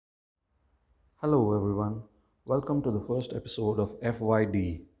Hello everyone, welcome to the first episode of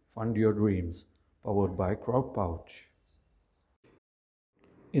FYD Fund Your Dreams, powered by CrowdPouch.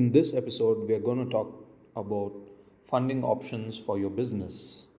 In this episode, we are going to talk about funding options for your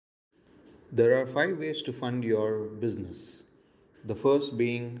business. There are 5 ways to fund your business. The first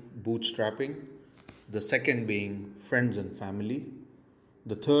being bootstrapping, the second being friends and family,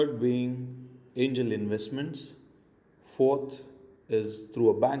 the third being angel investments, fourth is through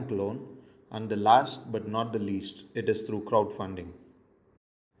a bank loan, and the last but not the least, it is through crowdfunding.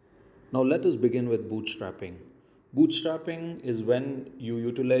 Now, let us begin with bootstrapping. Bootstrapping is when you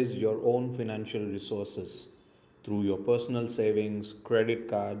utilize your own financial resources through your personal savings, credit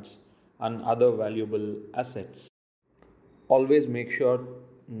cards, and other valuable assets. Always make sure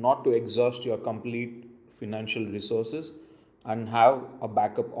not to exhaust your complete financial resources and have a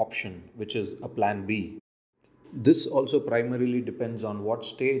backup option, which is a plan B. This also primarily depends on what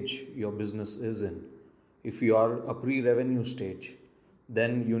stage your business is in. If you are a pre revenue stage,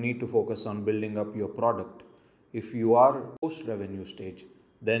 then you need to focus on building up your product. If you are post revenue stage,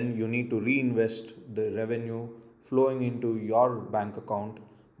 then you need to reinvest the revenue flowing into your bank account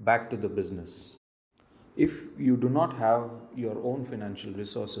back to the business. If you do not have your own financial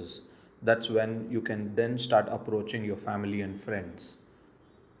resources, that's when you can then start approaching your family and friends.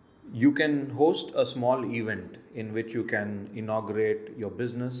 You can host a small event in which you can inaugurate your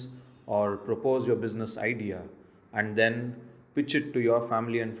business or propose your business idea and then pitch it to your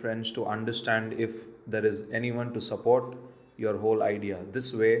family and friends to understand if there is anyone to support your whole idea.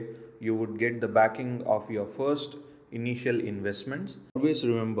 This way, you would get the backing of your first initial investments. Always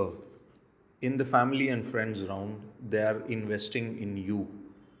remember, in the family and friends round, they are investing in you.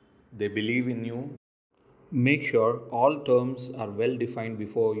 They believe in you. Make sure all terms are well defined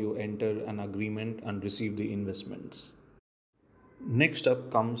before you enter an agreement and receive the investments. Next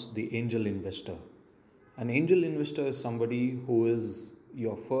up comes the angel investor. An angel investor is somebody who is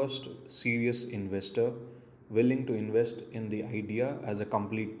your first serious investor willing to invest in the idea as a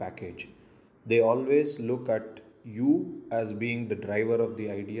complete package. They always look at you as being the driver of the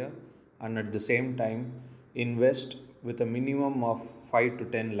idea and at the same time invest with a minimum of 5 to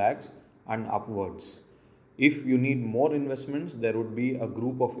 10 lakhs and upwards. If you need more investments, there would be a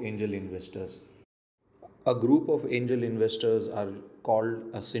group of angel investors. A group of angel investors are called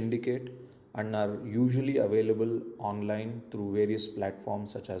a syndicate and are usually available online through various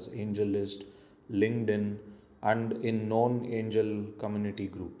platforms such as AngelList, LinkedIn, and in known angel community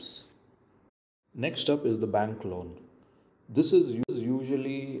groups. Next up is the bank loan. This is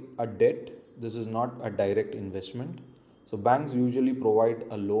usually a debt, this is not a direct investment. So, banks usually provide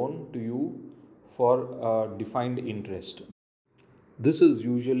a loan to you for a defined interest. This is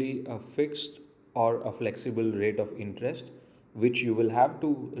usually a fixed or a flexible rate of interest which you will have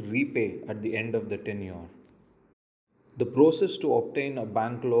to repay at the end of the tenure. The process to obtain a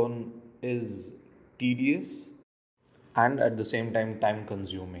bank loan is tedious and at the same time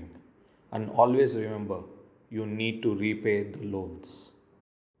consuming. And always remember, you need to repay the loans.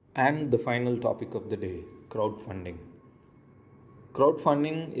 And the final topic of the day, crowdfunding.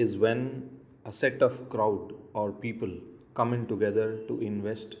 Crowdfunding is when a set of crowd or people come in together to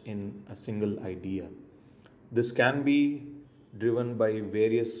invest in a single idea. This can be driven by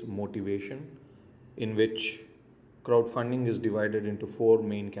various motivation in which crowdfunding is divided into four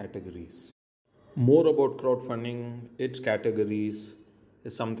main categories. More about crowdfunding, its categories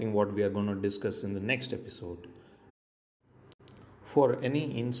is something what we are going to discuss in the next episode. For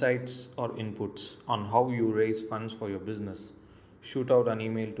any insights or inputs on how you raise funds for your business, shoot out an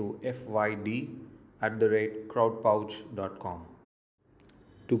email to fyd@crowdpouch.com.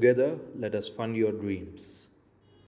 Together, let us fund your dreams.